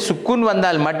எழுத்து சுக்குன்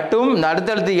வந்தால் மட்டும், இந்த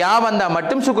அடுத்த எழுத்து யா வந்தால்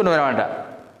மட்டும் சுக்குன் வர வேண்டாம்.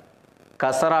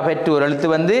 கசரா பெற்று ஒரு எழுத்து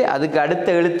வந்து அதுக்கு அடுத்த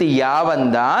எழுத்து யா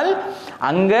வந்தால்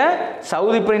அங்க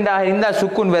சவுதி பிரிண்டாக இருந்தால்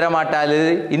சுக்குன் வர மாட்டாது,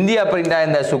 இந்தியா பிரிண்டாக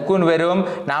இருந்தால் சுக்குன் வரும்.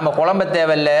 நாம குழம்ப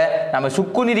தேவையில்ல, நம்ம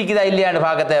சுக்குன் இருக்குதா இல்லையான்னு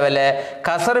பார்க்க தேவையில்ல.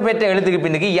 கசரு பெற்ற எழுத்துக்கு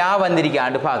பின்னுக்கு யா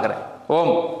வந்திருக்கான்னு பார்க்குறேன்.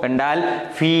 ஓம் என்றால்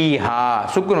ஃபீஹா.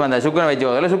 சுக்குன் வந்தா சுக்குன் வச்சு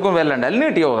ஓதுற, சுக்குன் வரல என்றால்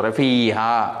நீட்டி ஓதுற.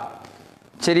 ஃபீஹா.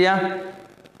 சரியா?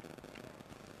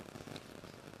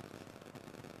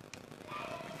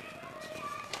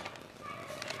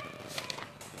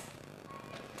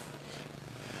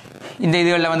 இந்த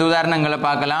இதுகளில் வந்து உதாரணங்களை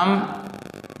பார்க்கலாம்.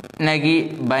 இன்னைக்கு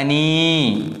பனி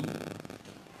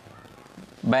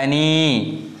பனி,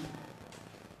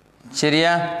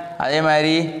 சரியா? அதே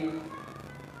மாதிரி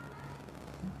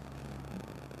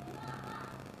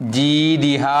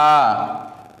ஜீதிஹா,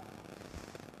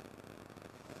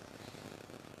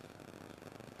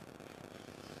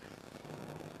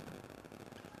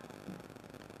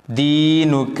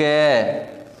 தீனுக,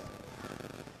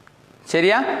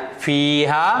 சரியா?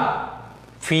 ஃபீஹா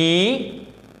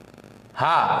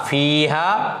ஃபீஹா ஃபீஹா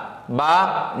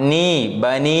பனி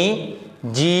பனி,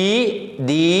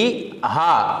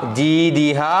 ஜீதிஹா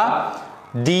ஜீதிஹா,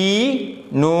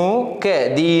 தீனுக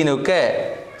தீனுக.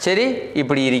 சரி,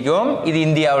 இப்படி இருக்கும். இது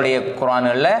இந்தியாவுடைய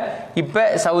குர்ஆன்களில். இப்போ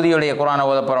சவுதியுடைய குர்ஆனை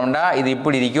ஓத போகிறோம்டா இது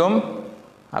இப்படி இருக்கும்.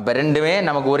 அப்போ ரெண்டுமே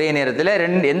நமக்கு ஒரே நேரத்தில்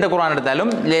எந்த குர்ஆன்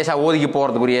எடுத்தாலும் லேசாக ஓதிக்கு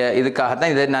போகிறதுக்குரிய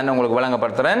இதுக்காகத்தான் இதை நான் உங்களுக்கு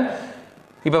வழங்கப்படுத்துகிறேன்.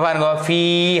 இப்போ பாருங்க,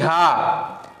 ஃபீஹா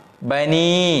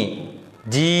பனி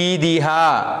ஜீதிஹா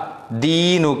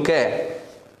தீனுக.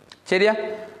 சரியா?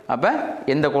 அப்போ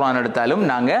எந்த குர்ஆன் எடுத்தாலும்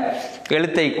நாங்கள்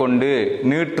எழுத்தை கொண்டு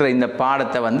நீட்டுற இந்த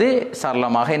பாடத்தை வந்து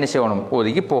சரளமாக என்ன செய்யணும்,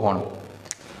 ஓதிக்கு போகணும்.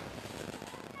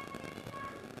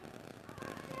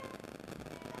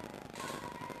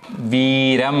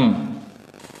 வீரம்,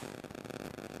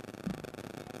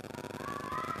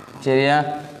 சரியா?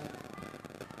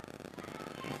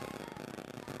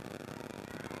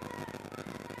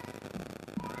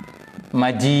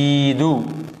 மஜீது,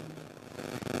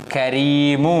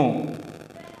 கரீமு.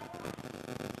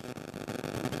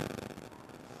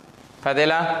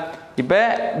 பார்த்தீங்களா? இப்போ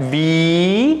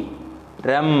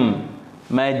வீரம்,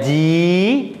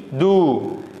 மஜீது,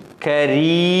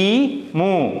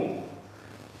 கரீமு.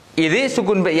 இது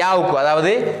சுக்குன் யாவுக்கு,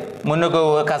 அதாவது முன்னுக்கு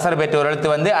கசர் பெற்ற ஒரு எழுத்து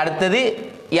வந்து அடுத்தது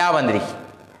யா வந்துரு.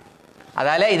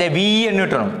 அதால இதை வீ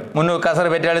நீட்டணும். முன்னுக்கு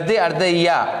கசர் பெற்ற எழுத்து அடுத்தது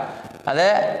யா, அதை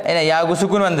என்ன யாவுக்கு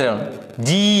சுக்குன் வந்துடும்.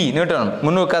 ஜி நீட்டணும்.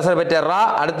 முன்னுக்கு கசர் பெற்ற ரா,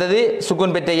 அடுத்தது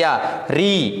சுக்குன் பெற்ற யா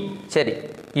ரீ. சரி,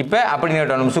 இப்போ அப்படி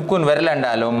நீட்டணும். சுக்குன்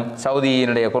வரலண்டாலும்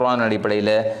சவுதியினுடைய குர்ஆன்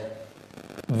அடிப்படையில்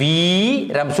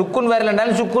வீரம் சுக்குன்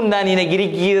வரலண்டாலும் சுக்குன் தான் இன்னைக்கு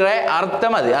இருக்கிற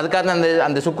அர்த்தம். அதுக்காக அந்த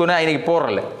அந்த சுக்குனை இன்னைக்கு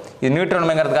போடுறல, இது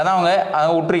நீட்டணுங்கிறதுக்காக தான் அவங்க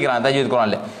விட்டுருக்கிறான் தஜ்வீத்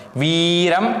குர்ஆன்ல.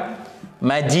 வீரம்,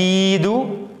 மஜீது,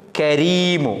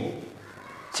 கரீமு.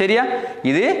 சரியா?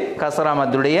 இது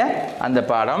கசராமத்துடைய அந்த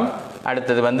பாடம்.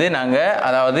 அடுத்தது வந்து நாங்கள்,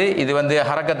 அதாவது இது வந்து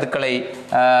ஹரக்கத்துக்களை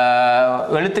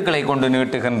எழுத்துக்களை கொண்டு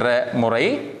நீட்டுகின்ற முறை.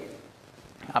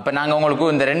 அப்போ நாங்கள்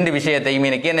உங்களுக்கு இந்த ரெண்டு விஷயத்தையும்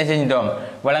இன்னைக்கு என்ன செஞ்சிட்டோம்,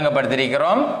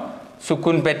 வழங்கப்படுத்தியிருக்கிறோம்.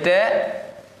 சுக்குன் பெற்ற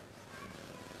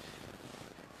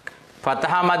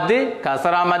ஃபத்ஹா மத்து,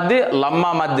 கசரா மத்து,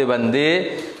 லம்மா மத்து வந்து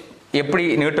எப்படி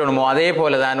நீட்டணுமோ அதே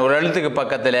போல தான் ஒரு எழுத்துக்கு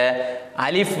பக்கத்தில்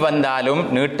அலிஃப் வந்தாலும்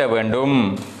நீட்ட வேண்டும்.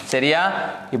 சரியா?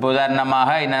 இப்போ உதாரணமாக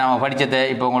இன்னும் நம்ம படித்ததை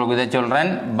இப்போ உங்களுக்கு இதை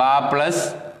சொல்கிறேன். பா ப்ளஸ்,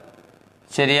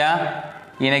 சரியா?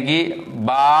 இன்னைக்கு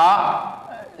பா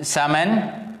சமன்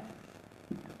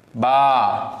பா.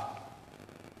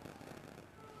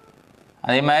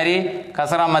 அதே மாதிரி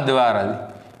கசரா மத்து வாரது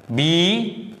பி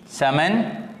சமன்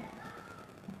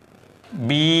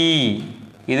பி,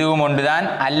 இதுவும் ஒன்றுதான்.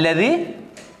 அல்லது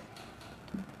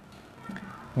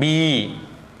பி,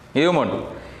 இதுவும் ஒன்று.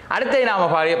 அடுத்து நாம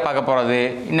பார்க்க போறது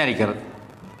இன்னடிக்கிறது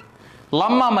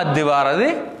லம்மா மத்து வாரது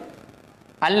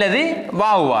அல்லது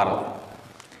வாவு வாரது.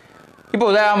 இப்போ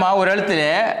உதாரணமாக ஒரு எழுத்துல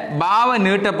பாவை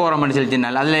நீட்ட போறோம்னு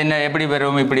சொல்லிச்சுனால் அதில் என்ன எப்படி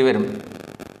வரும், இப்படி வரும்.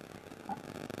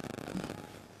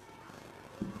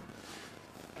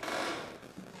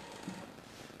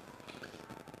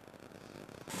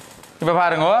 இப்போ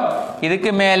பாருங்க,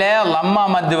 இதுக்கு மேலே லம்மா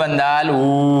மத்து வந்தால் ஊ,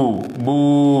 பூ,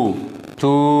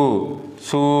 து,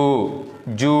 சு,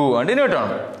 ஜு அப்படி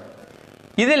நீட்டணும்.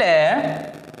 இதில்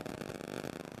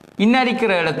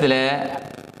இன்னடிக்கிற இடத்துல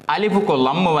அலிஃபுக்கு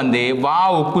லம்மு வந்து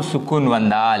வாவுக்கு சுக்குன்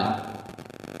வந்தால்,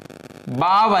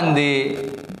 பா வந்து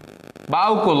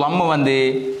பாவுக்கு லம்மு வந்து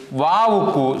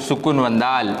வாவுக்கு சுக்குன்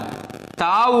வந்தால்,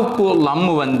 தாவுக்கு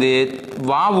லம்மு வந்து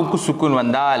வாவுக்கு சுக்குன்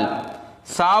வந்தால்,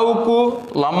 சாவுக்கு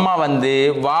லம்மா வந்து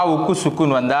வாவுக்கு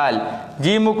சுக்குன் வந்தால்,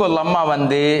 ஜீமுக்கு லம்மா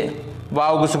வந்து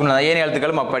வாவுக்கு சுக்குன் வந்தால், ஏன்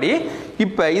எழுத்துக்களும் அப்படி.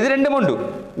 இப்போ இது ரெண்டும் உண்டு.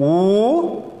 ஊ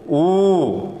ஊ,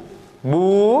 பூ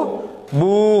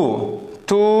பூ,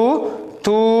 து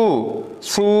து,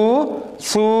 சு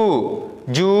சு,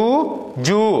 ஜு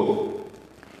ஜு.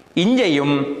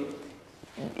 இஞ்சையும்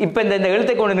இப்போ இந்த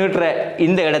எழுத்தை கொண்டு நீட்டுற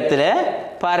இந்த இடத்துல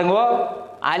பாருங்க,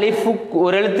 அலிஃபு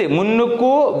ஒரு எழுத்து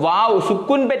முன்னுக்கு வாவு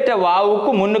சுக்குன் பெற்ற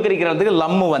வாவுக்கு முன்னுக்கு இருக்கிறதுக்கு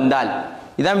லம்மு வந்தால்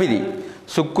இதான் விதி.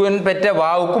 சுக்குன் பெற்ற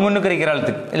வாவுக்கு முன்னுக்கு இருக்கிற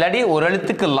எழுத்துக்கு. இல்லாட்டி ஒரு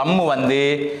எழுத்துக்கு லம்மு வந்து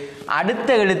அடுத்த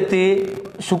எழுத்து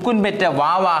சுக்குன் பெற்ற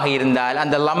வாவாக இருந்தால்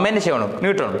அந்த லம்ம என்ன செய்யணும்?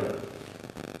 நீட்டணும்.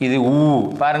 இது ஊ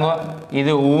பாருங்க,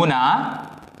 இது ஊனா,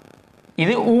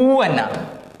 இது ஊவன்னா.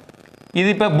 இது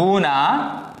இப்போ பூனா,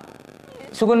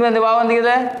 சுக்குன் வந்து வா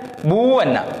வந்து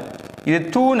பூவன்னா. இது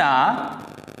தூனா,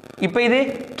 இப்போ இது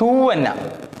தூவன்னா.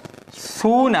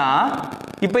 சூனா,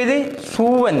 இப்போ இது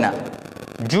சூவன்னா.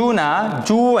 ஜூனா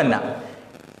ஜூவன்னா.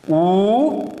 ஊ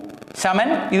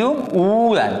சமன் இதுவும்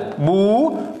ஊதான். பூ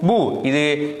பூ.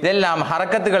 இதெல்லாம்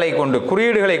ஹரக்கத்துகளை கொண்டு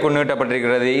குறியீடுகளை கொண்டு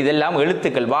நீட்டப்பட்டிருக்கிறது. இதெல்லாம்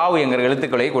எழுத்துக்கள், வாவு என்கிற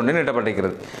எழுத்துக்களை கொண்டு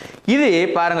நீட்டப்பட்டிருக்கிறது. இது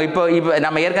பாருங்க, இப்போ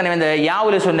நம்ம ஏற்கனவே இந்த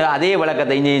யாவுல சொன்ன அதே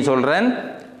விளக்கத்தை இங்கே சொல்றேன்.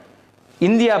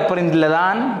 இந்தியா பிரிண்ட்ல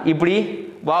தான் இப்படி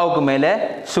வாவுக்கு மேல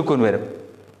சுக்குன் வரும்.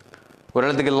 ஒரு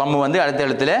எழுத்துக்கு லம்மு வந்து அடுத்த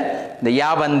எழுத்துல இந்த யா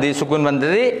வந்து சுக்குன்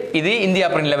வந்தது. இது இந்தியா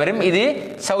பிரிண்ட்ல வரும். இது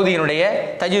சவுதியினுடைய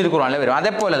தஜ்வீத் குர்ஆன்ல வரும்.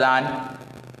 அதே போல தான்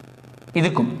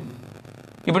இதுக்கும்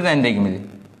இப்படி தான் இன்றைக்கும் இது.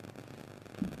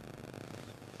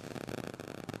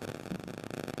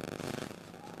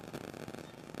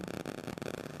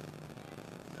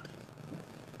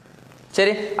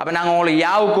 சரி, அப்போ நாங்கள் உங்களுக்கு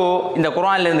யாவுக்கோ இந்த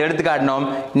குர்ஆன்ல இருந்து எடுத்து காட்டினோம்.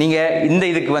 நீங்கள் இந்த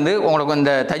இதுக்கு வந்து உங்களுக்கு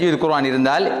இந்த தஜ்வீத் குர்ஆன்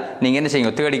இருந்தால் நீங்கள் என்ன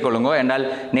செய்யுங்க, தேடிக்கொள்ளுங்க. என்றால்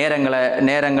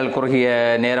நேரங்கள் குறுகிய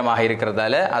நேரமாக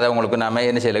இருக்கிறதால அதை உங்களுக்கு நாம்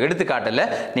என்ன செய்யலாம், எடுத்து காட்டல.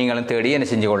 நீங்களும் தேடி என்ன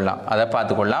செஞ்சு கொள்ளலாம், அதை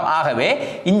பார்த்து கொள்ளலாம். ஆகவே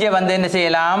இங்கே வந்து என்ன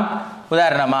செய்யலாம்,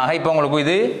 உதாரணமாக இப்போ உங்களுக்கு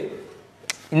இது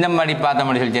இந்த மாதிரி பார்த்த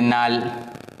மாதிரி சொல்லி சொன்னால்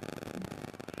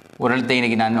ஒரு எழுத்தை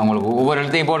இன்னைக்கு நான் உங்களுக்கு ஒவ்வொரு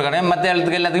எழுத்தையும் போட்டு காட்டுறேன். மற்ற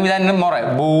எழுத்துக்கு எல்லாத்துக்கும் இதான் முறை.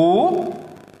 பூ,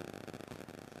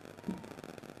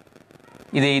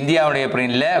 இது இந்தியாவுடைய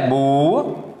பிரிண்ட்ல பூ,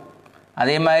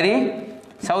 அதே மாதிரி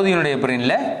சவுதியினுடைய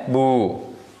பிரிண்ட்ல பூ.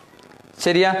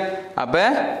 சரியா? அப்ப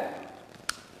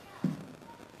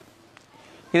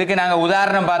இதுக்கு நாங்க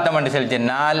உதாரணம் பார்த்தோம் சொல்லி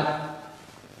சொன்னால்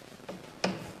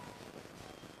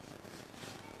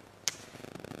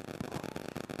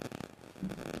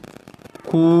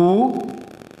கூ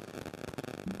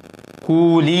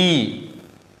கூலி,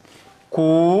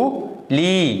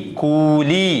 கூலி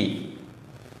கூலி.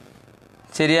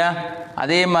 சரியா?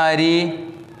 அதே மாதிரி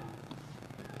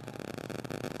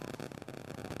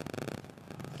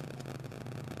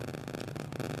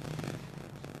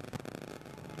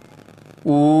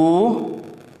ஊதி,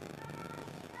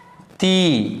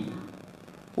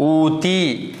 ஊதி.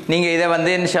 நீங்க இதை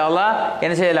வந்து இன்ஷா அல்லாஹ்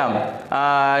என்ன செய்யலாம்,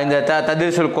 இந்த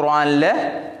தத்ரீஸுல்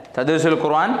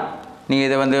குர்ஆன் நீங்க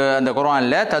இதை வந்து அந்த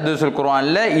குர்ஆன்ல தத்ரீஸுல்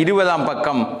குர்ஆன்ல 20ஆம்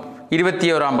பக்கம்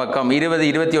 21ஆம் பக்கம் 20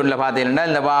 21ல பார்த்தீங்கன்னா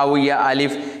இந்த வாவு யா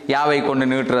அலிஃப் யாவை கொண்டு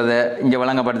நீட்டுறதை இங்கே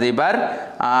வழங்கப்படுத்திப்பார்.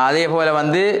 அதே போல்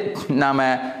வந்து நாம்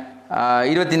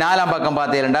 24ஆம் பக்கம்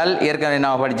பார்த்தீங்கன்னா ஏற்கனவே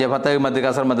நான் படித்த ஃபத்தஹ் மத்து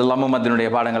கஸ்ர் மத்து லம்மு மத்தினுடைய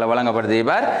பாடங்களை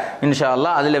வழங்கப்படுத்திப்பார். இன்ஷா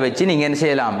அல்லாஹ் அதில் வச்சு நீங்கள் என்ன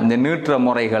செய்யலாம், இந்த நீட்டுற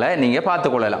முறைகளை நீங்கள்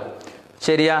பார்த்துக்கொள்ளலாம்.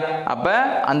 சரியா? அப்போ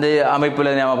அந்த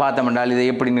அமைப்பில் நம்ம பார்த்தோம்னால் இதை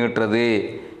எப்படி நீட்டுறது.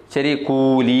 சரி,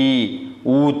 கூலி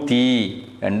ஊத்தி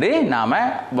என்று நாம்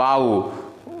வாவு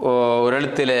ஒரு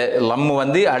எழுத்துல லம்மு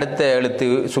வந்து அடுத்த எழுத்து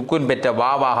சுக்குன் பெற்ற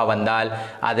வாவாக வந்தால்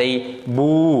அதை பூ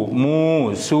மூ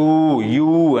சு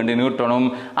யூ என்று நீட்டணும்.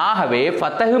 ஆகவே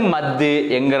ஃபத்தஹ் மத்து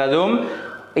என்கிறதும்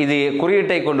இது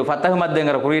குறியீட்டை கொண்டு ஃபத்தஹ்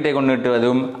மத்துங்கிற குறியீட்டை கொண்டு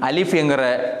நீட்டுவதும் அலிஃப் என்கிற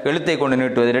எழுத்தை கொண்டு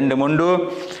நீட்டுவது ரெண்டும் உண்டு.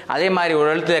 அதே மாதிரி ஒரு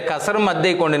எழுத்துல கசர்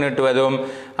மத்தை கொண்டு நீட்டுவதும்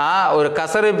ஒரு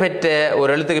கசரு பெற்ற ஒரு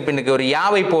எழுத்துக்கு பின்னுக்கு ஒரு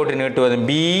யாவை போட்டு நீட்டுவதும்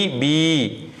பி பி.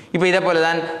 இப்போ இதே போல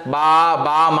தான் பா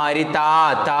பா மாதிரி தா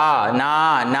தா நா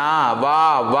நா வா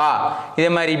வா. இதே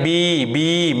மாதிரி B be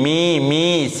me me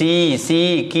see C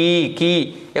கி கி.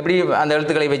 எப்படி அந்த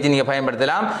எழுத்துக்களை வச்சு நீங்கள்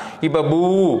பயன்படுத்தலாம். இப்போ பூ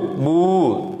பூ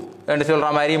என்று சொல்கிற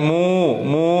மாதிரி மூ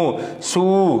மூ சு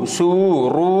சு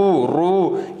ரு ரு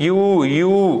யூ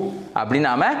யூ அப்படி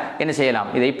நாம் என்ன செய்யலாம்,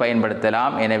 இதை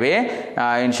பயன்படுத்தலாம். எனவே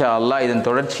இன்ஷா அல்லாஹ் இதன்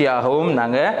தொடர்ச்சியாகவும்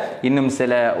நாங்கள் இன்னும்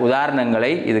சில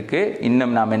உதாரணங்களை இதுக்கு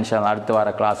இன்னும் நாம் இன்ஷா அல்லாஹ் அடுத்த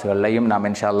வார கிளாஸுகள்லையும் நாம்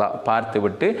இன்ஷா அல்லாஹ் பார்த்து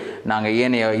விட்டு நாங்கள்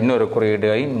ஏனைய இன்னொரு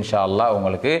குறியீடுகளையும் இன்ஷா அல்லாஹ்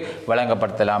உங்களுக்கு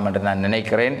வழங்கப்படுத்தலாம் என்று நான்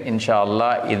நினைக்கிறேன். இன்ஷா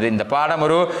அல்லாஹ் இந்த பாடம்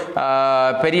ஒரு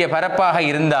பெரிய பரப்பாக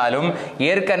இருந்தாலும்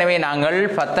ஏற்கனவே நாங்கள்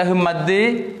ஃபத்தஹ் மத்து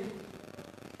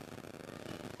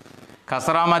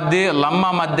கஸ்ரா மத்து லம்மா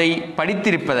மத்தை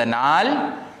படித்திருப்பதனால்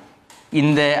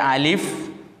இந்த அலிஃப்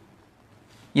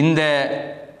இந்த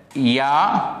யா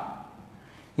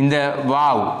இந்த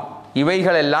வாவ்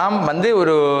இவைகள் எல்லாம் வந்து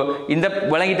ஒரு இந்த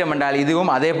விளங்கிட்டோம் என்றால்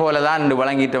இதுவும் அதே போல தான்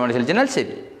விளங்கிட்டோம் என்று சொல்லிச்சுனால்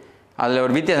சரி, அதில்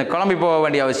ஒரு வித்தியாசம் குழம்பி போக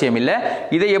வேண்டிய அவசியம் இல்லை.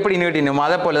 இதை எப்படி நீட்டினோமோ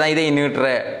அதை போல தான் இதை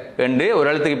நீட்டுற என்று ஒரு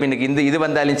எழுத்துக்கு பின்னுக்கு இது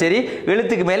வந்தாலும் சரி,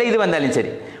 எழுத்துக்கு மேலே இது வந்தாலும்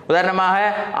சரி. உதாரணமாக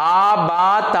ஆ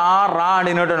பா தா ரா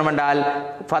நீட்டணும் என்றால்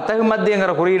ஃபத்தஹ்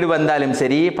மத்துங்கிற குறியீடு வந்தாலும்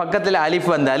சரி, பக்கத்தில்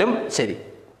அலிஃப் வந்தாலும் சரி.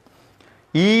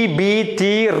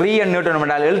 இபிடி ரீ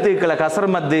என்றால் எழுத்துக்களை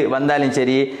கசர் மத்து வந்தாலும்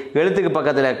சரி,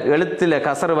 எழுத்துல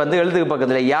கசர் வந்து எழுத்துக்கு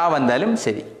பக்கத்தில் யா வந்தாலும்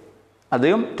சரி,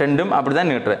 அதுவும் ரெண்டும்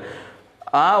அப்படிதான் நீட்டுறேன்.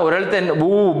 ஒரு எழுத்து பூ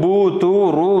பூ தூ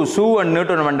ரூ சூ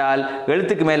நீட்டணும் என்றால்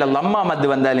எழுத்துக்கு மேலே லம்மா மத்து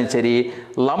வந்தாலும் சரி,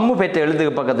 லம்மு பெற்ற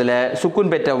எழுத்துக்கு பக்கத்தில்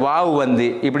சுக்குன் பெற்ற வாவு வந்து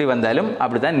இப்படி வந்தாலும்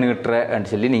அப்படிதான்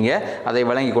நீட்டுறன்னு சொல்லி நீங்கள் அதை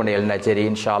வழங்கி கொண்டு எழுந்தா சரி.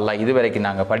 இன்ஷா அல்லாஹ் இதுவரைக்கும்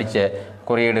நாங்கள் படித்த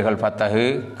குறியீடுகள் ஃபத்தஹு,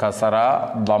 கசரா,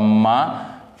 லம்மா,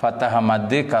 ஃபத்தஹ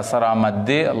மத்து, கசரா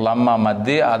மத்து, லம்மா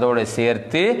மத்து, அதோடு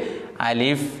சேர்த்து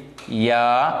அலிஃப், யா,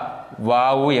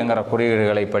 வாவு என்கிற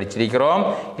குறியீடுகளை படிச்சிருக்கிறோம்.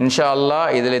 இன்ஷா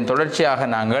அல்லாஹ் இதில் தொடர்ச்சியாக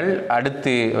நாங்கள்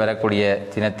அடுத்து வரக்கூடிய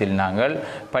தினத்தில் நாங்கள்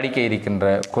படிக்க இருக்கின்ற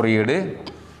குறியீடு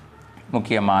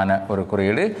முக்கியமான ஒரு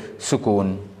குறியீடு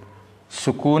சுக்கூன்.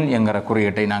 சுக்கூன் என்கிற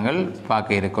குறியீட்டை நாங்கள்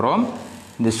பார்க்க இருக்கிறோம்.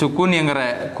 இந்த சுக்கூன் என்கிற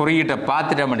குறியீட்டை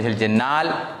பார்த்துட்டோம் சொன்னால்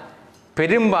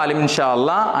பெரும்பாலும் இன்ஷா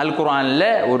அல்லாஹ் அல் குர்ஆனில்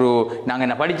நாங்கள்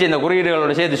என்ன படித்த இந்த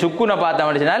குறியீடுகளோட சேர்த்து சுக்கூனை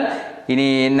பார்த்தோம் சொன்னால் இனி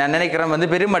நான் நினைக்கிறேன் வந்து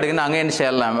பெருமட்டுக்கு நாங்கள் என்ன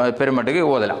செய்யலாம், பெருமட்டுக்கு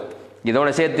ஓதலாம். இதோட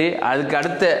சேர்த்து அதுக்கு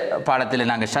அடுத்த பாடத்தில்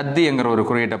நாங்கள் ஷத்தி என்கிற ஒரு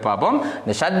குறியீட்டை பார்ப்போம்.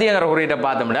 இந்த ஷத்தி என்கிற குறியீட்டை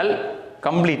பார்த்தோம்னால்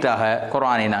கம்ப்ளீட்டாக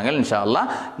குர்ஆனை நாங்கள் இன்ஷா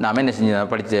அல்லாஹ் நாம் என்ன செஞ்சு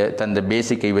படித்த தந்த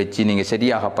பேசிக்கை வச்சு நீங்கள்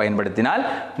சரியாக பயன்படுத்தினால்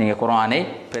நீங்கள் குர்ஆனை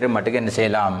பெருமட்டுக்கு என்ன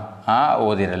செய்யலாம்,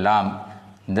 ஓதிடலாம்.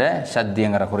 இந்த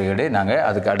ஷத்திங்கிற குறியீடு நாங்கள்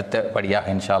அதுக்கு அடுத்த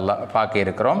படியாக இன்ஷா அல்லாஹ் பார்க்க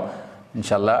இருக்கிறோம்.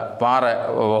 இன்ஷா அல்லாஹ் வார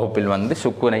வகுப்பில் வந்து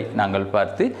சுக்குனை நாங்கள்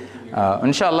பார்த்து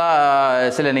இன்ஷா அல்லாஹ்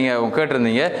சில நீங்கள்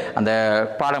கேட்டிருந்தீங்க அந்த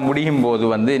பாடம் முடியும் போது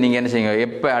வந்து நீங்கள் என்ன செய்யுங்க,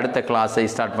 எப்போ அடுத்த கிளாஸை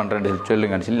ஸ்டார்ட் பண்ணுறேன்னு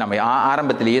சொல்லுங்கன்னு சொல்லி நம்ம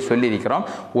ஆரம்பத்திலேயே சொல்லியிருக்கிறோம்.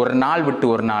 ஒரு நாள் விட்டு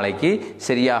ஒரு நாளைக்கு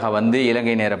சரியாக வந்து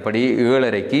இலங்கை நேரப்படி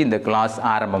 7:30க்கு இந்த கிளாஸ்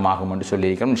ஆரம்பமாகும் என்று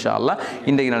சொல்லியிருக்கிறோம். இன்ஷா அல்லாஹ்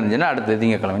இன்றைக்கு நடந்துச்சுன்னா அடுத்த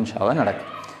திங்கட்கிழமை இன்ஷா அல்லாஹ்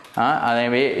நடக்கும்.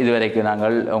 எனவே இதுவரைக்கும்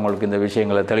நாங்கள் உங்களுக்கு இந்த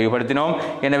விஷயங்களை தெளிவுபடுத்தினோம்.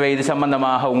 எனவே இது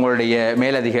சம்பந்தமாக உங்களுடைய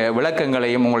மேலதிக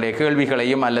விளக்கங்களையும் உங்களுடைய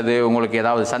கேள்விகளையும் அல்லது உங்களுக்கு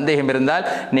ஏதாவது சந்தேகம் இருந்தால்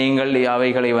நீங்கள்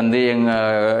அவைகளை வந்து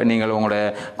நீங்கள் உங்களுடைய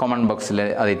கமெண்ட் பாக்ஸில்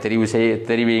அதை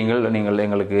தெரிவியுங்கள். நீங்கள்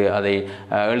எங்களுக்கு அதை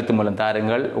எழுத்து மூலம்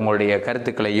தாருங்கள். உங்களுடைய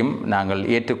கருத்துக்களையும் நாங்கள்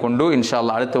ஏற்றுக்கொண்டு இன்ஷா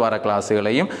அல்லாஹ் அடுத்து வர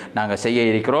கிளாஸுகளையும் நாங்கள் செய்ய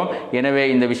இருக்கிறோம். எனவே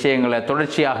இந்த விஷயங்களை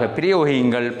தொடர்ச்சியாக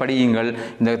பிரயோகியுங்கள், படியுங்கள்.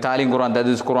 இந்த தாலிம் குர்ஆன்,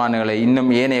 ததீஸ் குர்ஆன்களை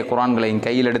இன்னும் ஏனைய குர்ஆன்களையும்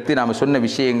கையில் எடுத்து நாம் சொன்ன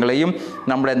விஷயங்களையும்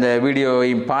நம்முடைய இந்த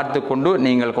வீடியோவையும் பார்த்து கொண்டு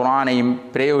நீங்கள் குர்ஆனையும்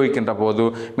பிரயோகிக்கின்ற போது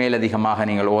மேலதிகமாக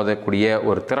நீங்கள் ஓதக்கூடிய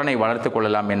ஒரு திறனை வளர்த்து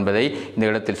கொள்ளலாம் என்பதை இந்த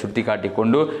இடத்தில் சுட்டி காட்டிக்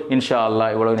கொண்டு இன்ஷா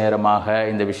அல்லாஹ் இவ்வளவு நேரமாக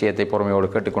இந்த விஷயத்தை பொறுமையோடு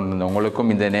கேட்டுக்கொண்டிருந்த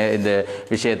உங்களுக்கும் இந்த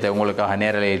விஷயத்தை உங்களுக்காக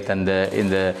நேரலையில் தந்த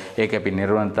இந்த ஏகேபி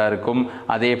நிறுவனத்தாருக்கும்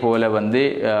அதே போல வந்து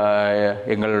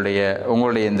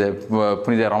உங்களுடைய இந்த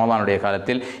புனித ரமலானுடைய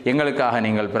காலத்தில் எங்களுக்காக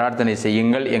நீங்கள் பிரார்த்தனை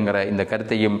செய்யுங்கள் என்கிற இந்த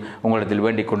கருத்தையும் உங்களிடத்தில்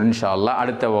வேண்டிக் கொண்டு இன்ஷா அல்லாஹ்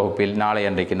அடுத்த வகுப்பில் நாளை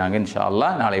அன்றைக்கு நாங்கள் இன்ஷா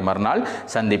அல்லாஹ் நாளை மறுநாள்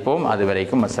சந்திப்போம்.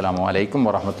 அதுவரைக்கும் அஸ்ஸலாமு அலைக்கும்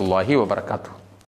வரஹ்மத்துல்லாஹி வபரகாத்துஹு.